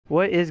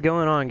What is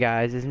going on,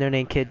 guys? It's No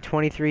Name Kid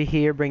 23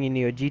 here, bringing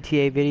you a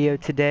GTA video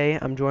today.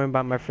 I'm joined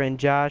by my friend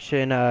Josh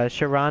and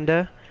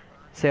Sharonda.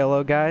 Say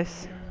hello,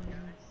 guys.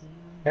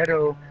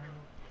 Hello.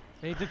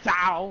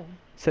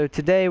 So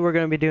today we're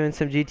going to be doing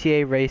some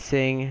GTA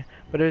racing,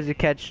 but there's a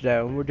catch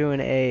though. We're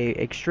doing a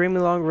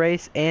extremely long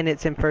race, and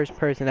it's in first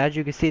person. As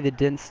you can see, the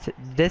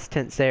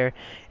distance there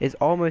is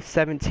almost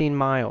 17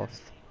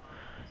 miles.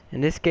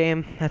 In this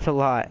game, that's a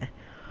lot.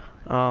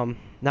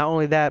 Not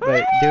only that,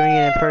 but doing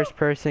it in first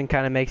person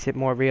kind of makes it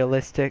more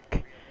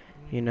realistic.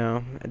 You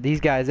know, these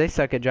guys, they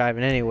suck at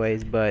driving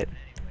anyways, but...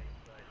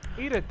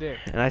 Eat a dick.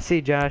 And I see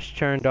Josh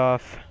turned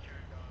off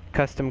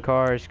custom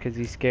cars because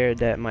he's scared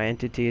that my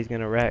entity is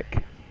going to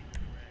wreck.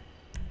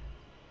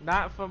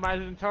 Not for my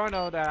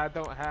Zentorno that I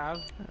don't have.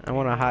 I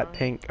want a hot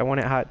pink. I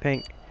want it hot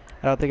pink.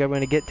 I don't think I'm going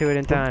to get to it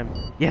in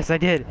time. Yes, I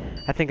did.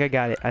 I think I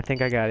got it. I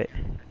think I got it.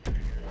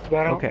 But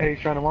I don't Okay.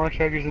 trying to want to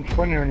charge using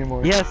 20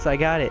 anymore. Yes, I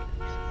got it.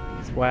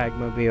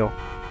 Swagmobile.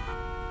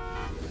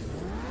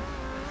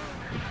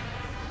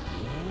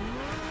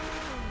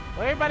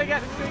 Well, everybody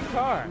got the same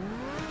car.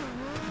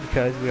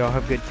 Because we all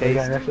have good Yeah,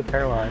 taste. that's the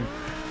power line.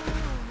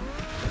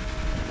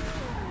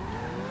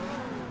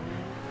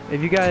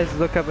 If you guys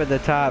look up at the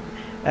top,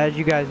 as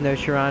you guys know,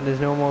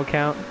 Sharonda's normal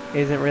account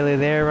isn't really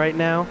there right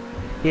now.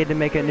 He had to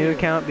make a new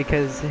account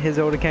because his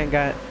old account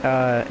got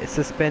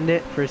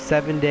suspended for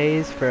 7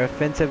 days for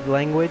offensive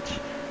language.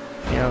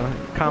 You know,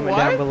 comment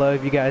down below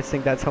if you guys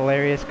think that's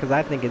hilarious, because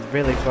I think it's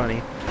really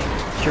funny.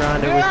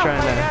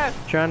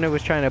 Sharonda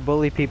was trying to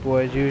bully people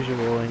as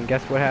usual, and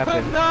guess what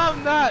happened? No,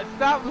 I'm not.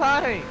 Stop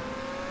lying.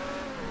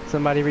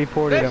 Somebody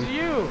reported That's him.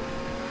 you.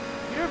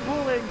 You're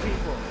bullying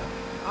people.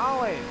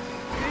 Always.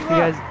 See, You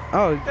guys,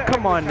 oh, Don't come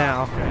ever on try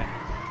now.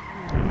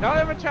 that. Don't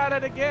ever try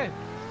that again.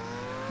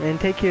 And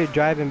take you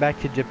driving back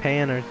to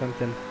Japan or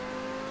something.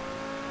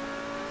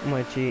 I'm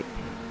gonna cheat.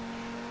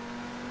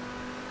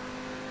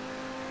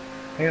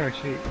 I don't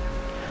cheat.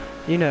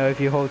 You know, if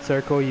you hold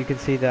circle, you can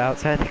see the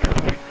outside of the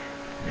car.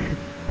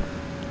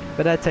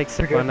 But that takes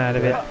the fun out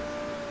of it.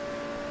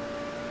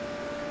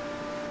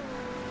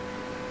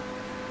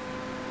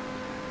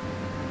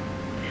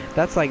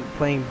 That's like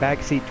playing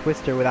backseat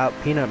twister without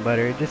peanut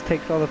butter. It just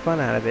takes all the fun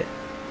out of it.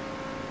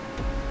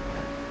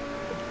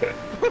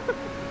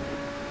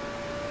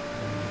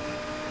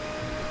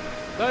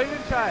 Don't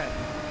even try it.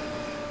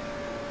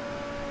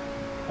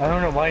 I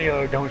don't know why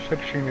you don't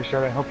slipstream each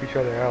other and help each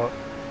other out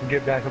and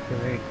get back up to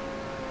me.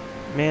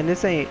 Man,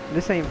 this ain't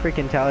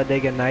freaking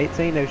Talladega Nights.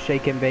 Ain't no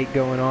shake and bake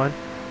going on.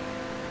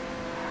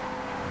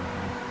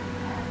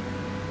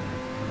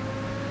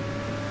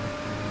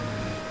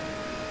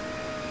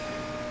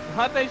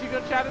 I thought you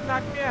gonna try to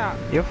knock me out.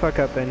 You'll fuck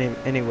up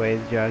anyways,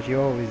 Josh.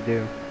 You always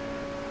do.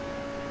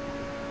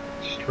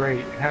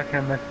 Straight. How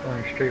can I mess up on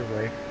a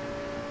straightaway?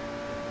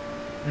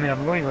 I mean,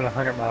 I'm going with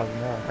 100 miles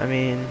an hour. I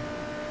mean,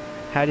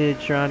 how did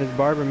Sharonda's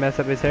barber mess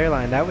up his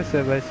hairline? That was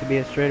supposed to be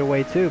a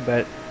straightaway too,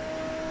 but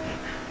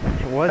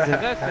it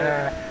wasn't. That's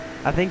it.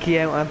 I think he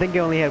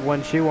only had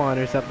one shoe on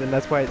or something.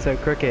 That's why it's so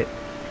crooked.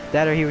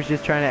 That or he was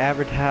just trying to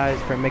advertise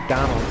for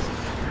McDonald's.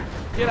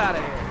 Get out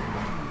of here.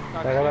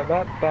 Talk shit.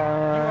 You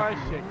are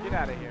shit. Get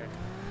out of here.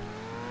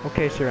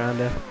 Okay,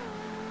 Sharonda.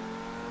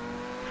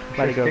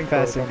 About to go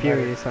Fast and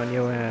Furious on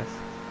your ass.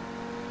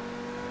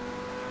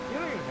 You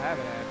don't even have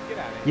an ass. Get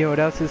out of here. You know what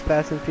else is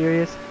Fast and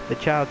Furious? The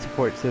child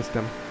support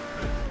system.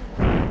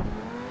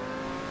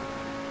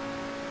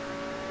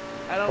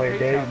 I don't Wait,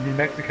 pay Dave, New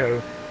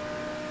Mexico.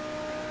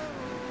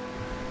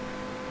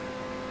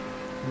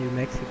 New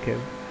Mexico.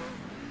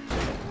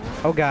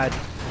 Oh God.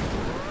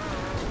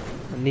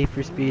 A Need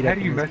for Speed. How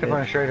do you mess up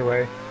on a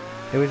straightaway?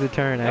 It was a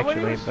turn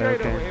actually, but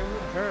okay. It was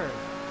a turn.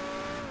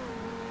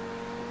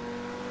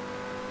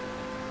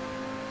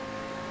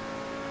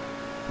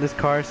 This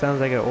car sounds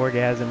like an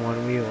orgasm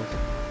on wheels.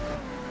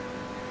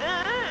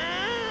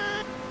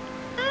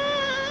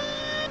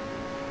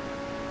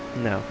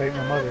 No. Wait,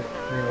 my mother.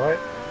 I mean, what?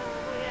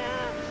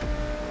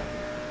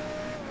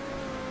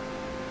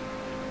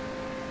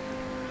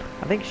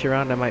 I think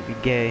Sharonda might be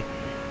gay.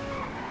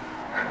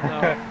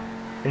 No.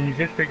 And you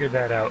just figured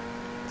that out.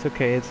 It's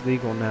okay, it's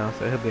legal now,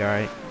 so he'll be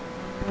alright.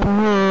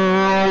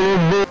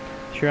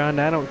 Sharonda,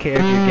 I don't care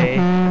if you're gay.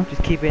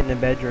 Just keep it in the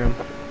bedroom.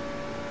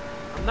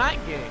 I'm not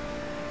gay.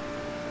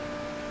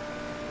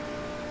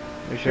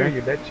 You Sure, sure?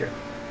 you betcha.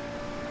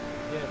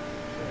 Yeah,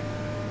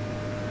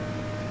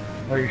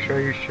 Are you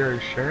sure? You sure? You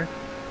sure?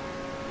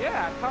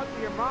 Yeah, I talked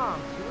to your mom.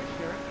 She was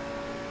sure.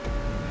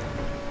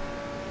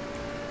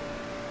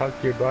 Talk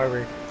to your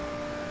barber.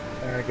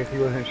 I guess he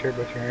wasn't sure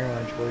about your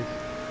hairline choice.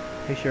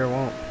 He sure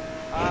won't. It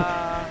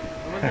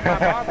wasn't my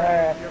barber,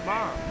 it was your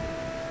mom.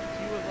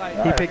 She was like...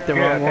 He picked the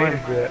wrong one.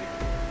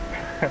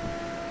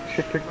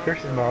 She picked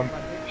Chris's mom.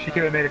 She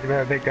could have made it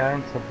a big guy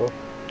and simple.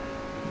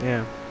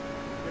 Yeah.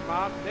 Your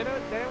mom... That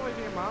was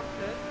your mom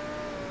said.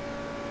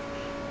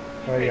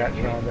 Oh yeah,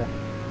 Sharonda.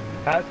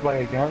 That's why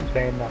you don't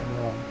say I'm not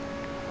wrong.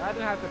 I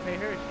didn't have to pay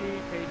her, she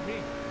paid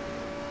me.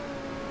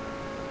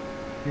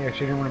 Yeah,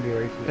 she didn't want to be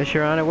racist.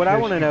 Sharonda, what I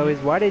want to know is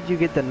why did you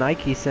get the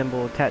Nike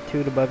symbol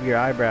tattooed above your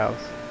eyebrows?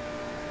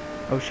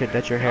 Oh shit,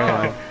 that's your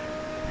hairline.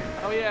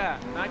 Oh yeah.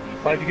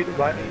 Why'd you get the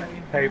black?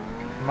 Hey,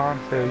 Mom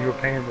said you were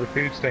paying with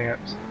food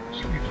stamps.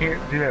 You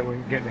can't do that when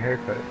you're getting a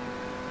haircut.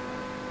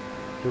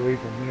 It's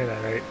illegal. You know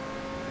that, right?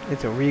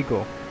 It's a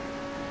Regal.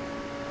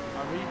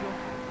 A Regal?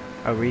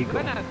 A Regal.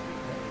 Why not?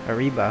 A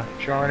Reba.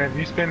 Sean, if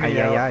you spin me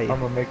Ay, out, ay, ay. I'm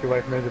gonna make your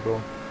life miserable.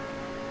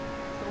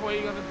 So what are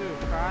you gonna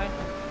do? Cry?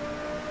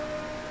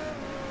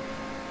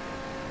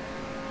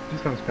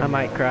 Just gonna spin I me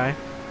might out. cry.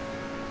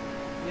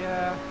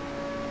 Yeah.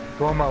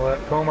 Go on my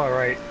left. Go on my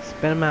right.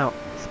 Spin them out.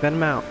 Spin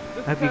them out.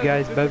 Just I hope you because-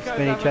 guys just both because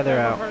spin I'm each a other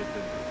clever out.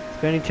 person.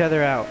 Spin each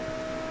other out.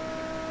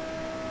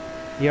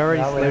 You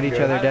already Now let slowed him each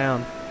go. other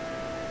down.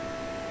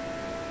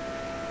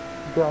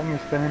 Bro, I'm gonna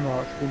spin him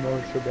out. Screw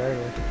over so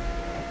badly.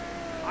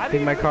 I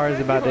think my car is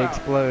about to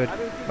explode.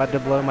 About to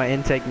blow my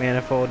intake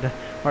manifold.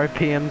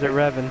 RPMs are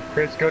revving.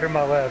 Chris, go to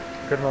my left.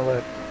 Go to my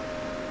left.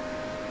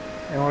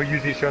 And we'll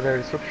use each other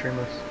as slipstream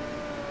us.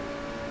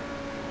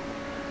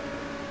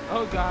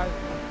 Oh god.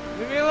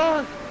 Leave me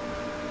alone!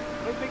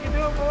 What do you think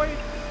you're doing, boy?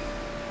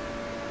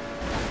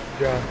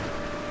 John.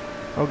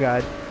 Oh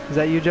god. Is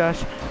that you,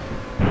 Josh?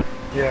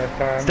 Yeah,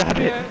 sorry. Stop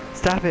it! Yeah.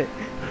 Stop it!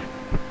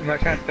 I'm not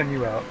trying to spin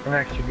you out. I'm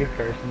actually a good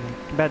person.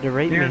 You're about to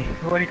rape Here's me.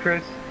 funny,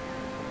 Chris.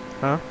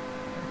 Huh?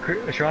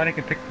 Sharonda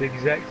can pick the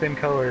exact same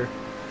color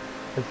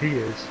as he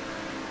is.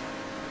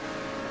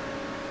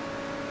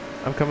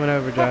 I'm coming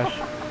over, Josh.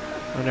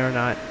 Oh, no, we're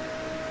not.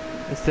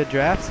 It's the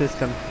draft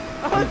system.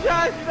 Oh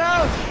Josh,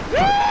 no!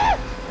 Ah!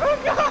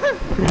 Oh god!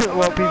 I'm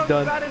Well, on the he's wrong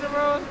done. side of the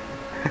road.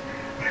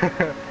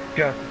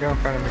 Go in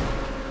front of me.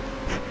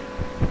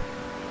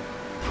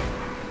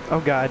 Oh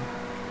god.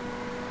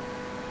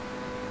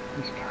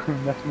 Just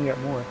mess me up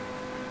more.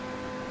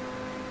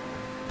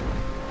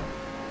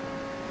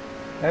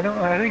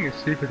 I think it's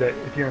stupid that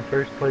if you're in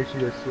first place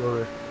you go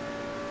slower.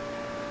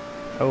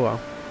 Oh well.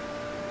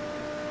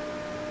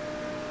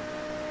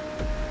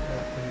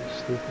 I think it's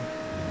stupid.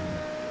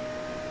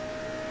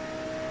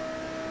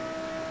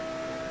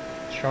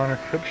 Shauna,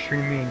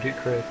 slipstream me and get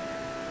Chris.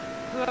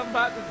 That's what I'm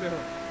about to do.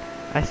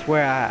 I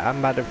swear I'm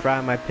about to fry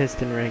my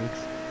piston rings.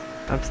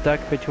 I'm stuck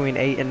between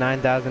 8 and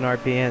 9,000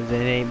 RPMs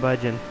and it ain't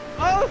budging.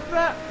 Oh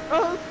snap!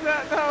 Oh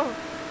snap! No!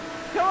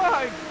 Come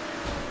on!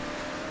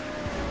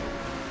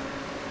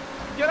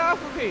 Get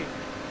off of me!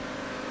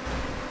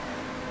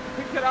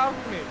 Get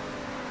off of me!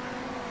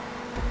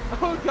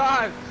 Oh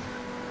god!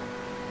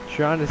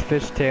 Sharon is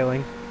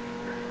fishtailing.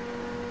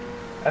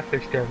 I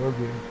fixed that real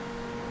good.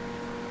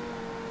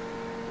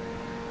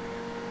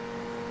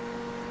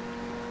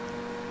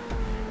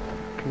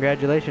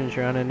 Congratulations,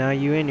 Sharon. Now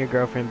you and your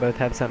girlfriend both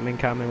have something in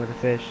common with a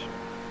fish.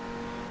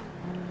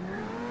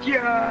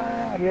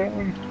 Yeah!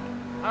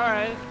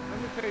 Alright,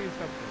 let me tell you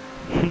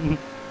something.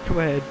 Go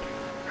ahead.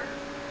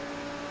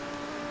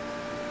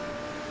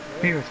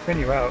 He will spin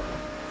you out.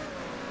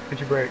 Hit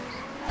your brakes.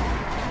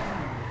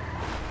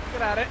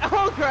 Get out of it.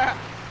 Oh crap!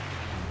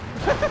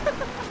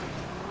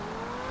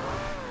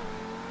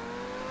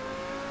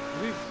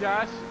 At least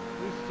Josh,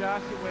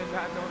 it went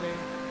not no name.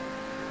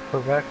 For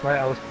last night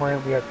I was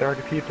playing, we had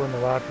 30 people in the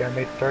lobby. I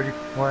made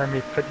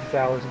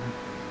 50,000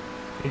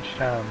 each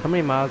time. How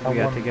many miles we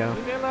got to go?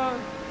 Leave me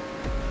alone.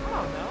 I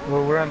don't know.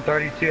 Well, we're on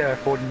 32 out of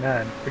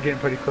 49. We're getting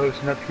pretty close,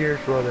 and up here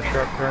is where the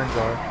sharp turns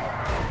are.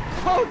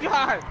 Oh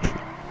god!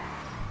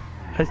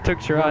 I just took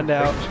Sharon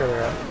out. Take each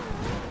other out.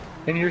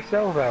 And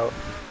yourself out.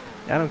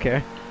 I don't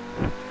care.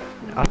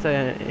 I'll tell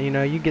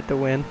you, you get the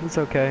win. It's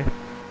okay.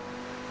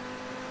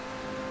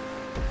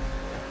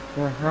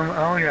 Well,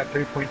 I only got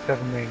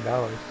 $3.7 million.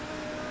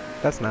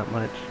 That's not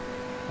much.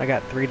 I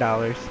got $3.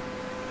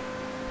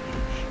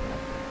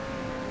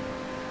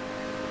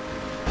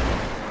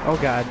 Oh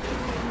god.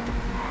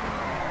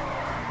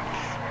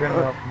 Spin Oh.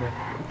 up from there.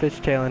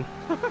 Fishtailing.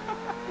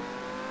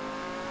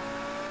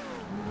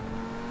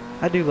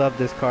 I do love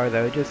this car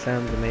though, it just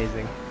sounds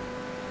amazing.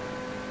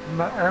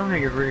 I don't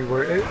think it's really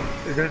worth it.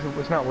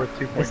 It's not worth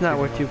 2.2. It's not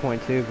worth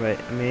 2.2, but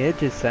I mean it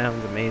just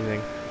sounds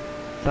amazing.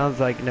 Sounds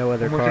like no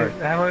other car.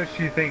 How much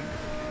do you think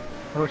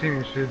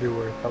it should be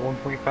worth? About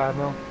 1.5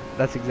 mil?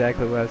 That's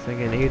exactly what I was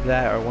thinking. Either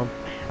that or one.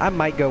 I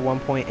might go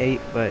 1.8,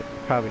 but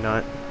probably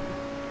not.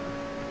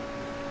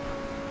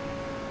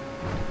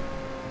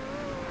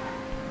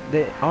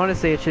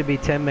 Honestly, it should be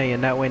 10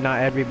 million. That way,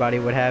 not everybody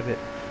would have it.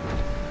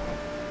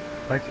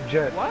 Like the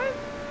jet. What?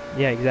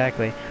 Yeah,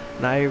 exactly.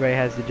 Not everybody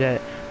has the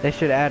jet. They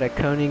should add a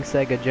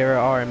Koenigsegg Agera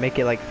R and make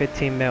it like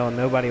 15 mil, and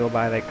nobody will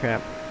buy that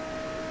crap.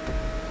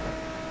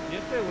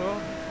 Yes, they will.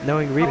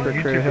 Knowing Reaper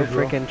YouTube Crew, he'll as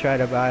well. freaking try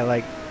to buy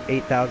like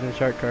 8,000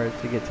 shark cards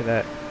to get to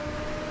that.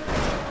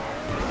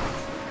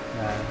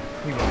 Nah,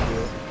 we won't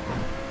do it.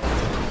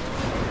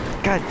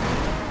 God,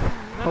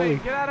 No, Holy-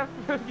 get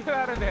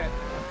out of there.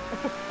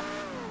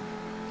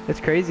 it's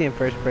crazy in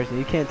first person.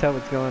 You can't tell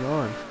what's going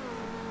on.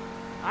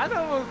 I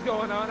know what was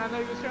going on. I know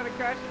he was trying to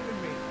crash into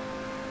me.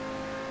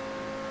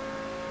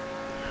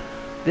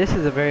 This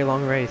is a very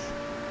long race.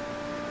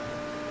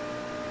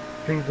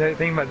 Think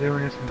about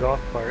doing this in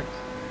golf carts.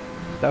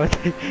 That would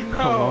take a No.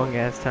 long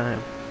ass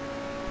time.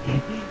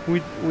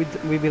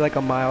 we'd be like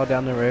a mile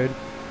down the road.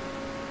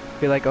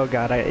 Be like, oh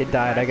god, it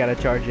died. I gotta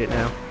charge it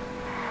now.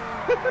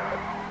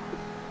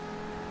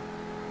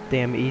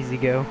 Damn, easy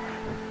go.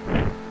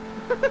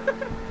 Easy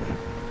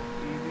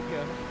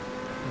go.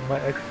 My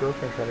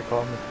ex-girlfriend tried to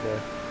call me today.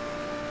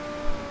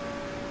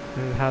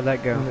 How'd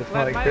that go? And it's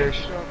Glad like my fish.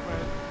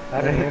 ex-girlfriend.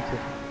 I didn't answer.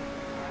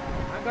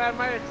 I'm glad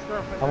my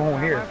ex-girlfriend I won't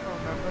doesn't hear. have my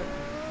phone number.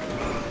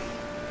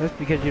 That's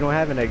because you don't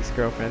have an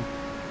ex-girlfriend.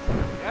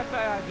 Yes,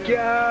 I do.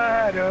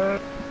 Got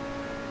up.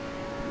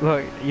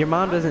 Look, your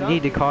mom I'm doesn't done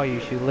need to with call you. you.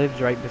 She lives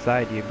right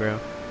beside you, bro.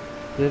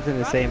 Lives in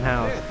the Not same even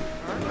house. this,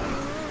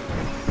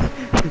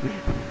 aren't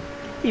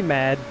He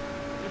mad. you?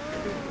 You're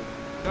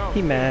stupid. No,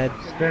 He mad.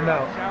 because Stand you're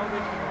out.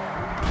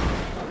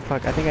 childish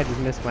Fuck, I think I just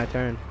missed my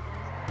turn.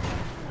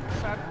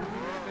 and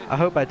I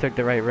hope I took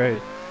the right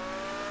road.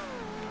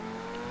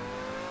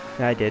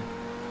 Yeah, I did.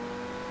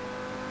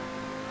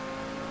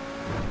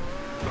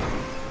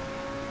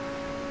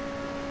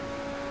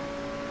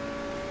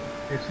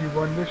 If you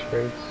won this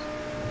race,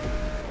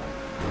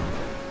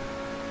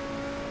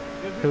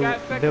 Because we got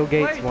second Bill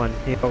Gates place. won.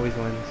 He always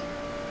wins.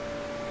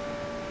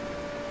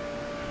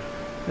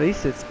 At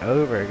least it's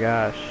over,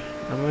 gosh.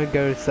 I'm gonna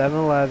go to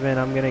 7-Eleven,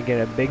 I'm gonna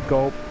get a big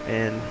gulp,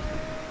 and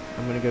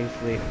I'm gonna go to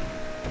sleep.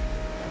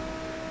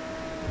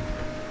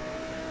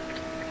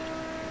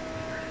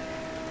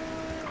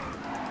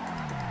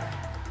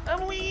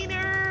 A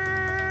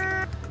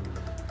wiener!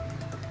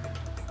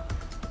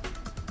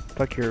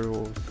 Fuck your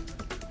rules.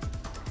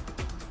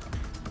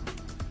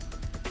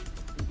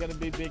 You're gonna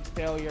be a big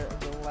failure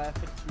and they'll laugh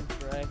at you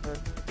forever.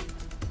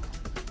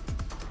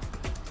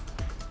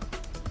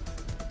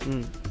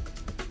 Mm.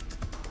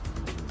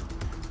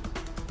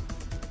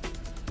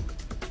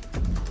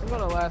 I'm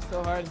gonna laugh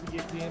so hard to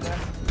get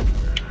DNF.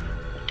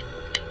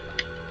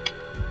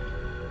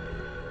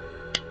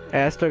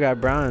 Hey, I still got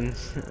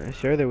bronze.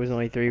 Sure, there was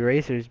only 3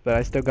 racers, but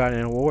I still got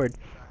an award.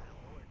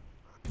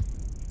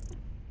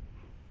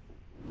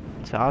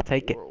 So I'll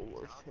take it. World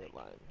War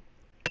headline.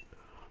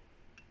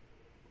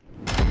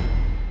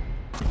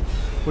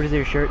 What does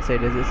your shirt say?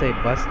 Does it say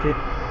busted?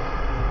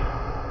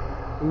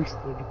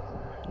 boosted.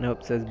 Nope,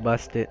 it says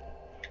busted.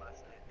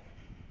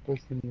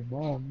 Boosted your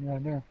mom. Yeah, I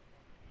know.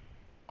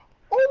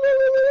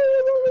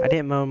 I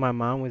didn't know my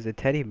mom was a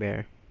teddy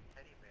bear.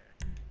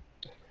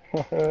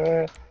 What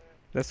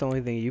That's the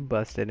only thing you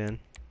busted in.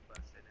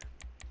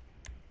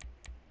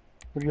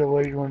 do you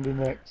want to do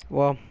next?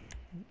 Well,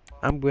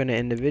 I'm going to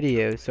end the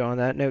video. So on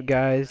that note,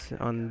 guys,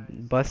 on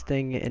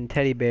busting and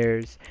teddy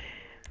bears,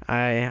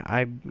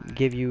 I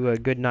give you a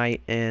good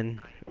night and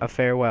a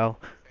farewell.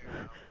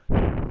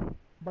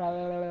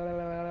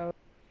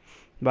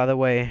 By the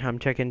way, I'm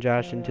checking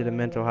Josh into the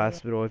mental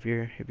hospital if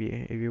you're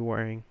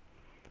worrying.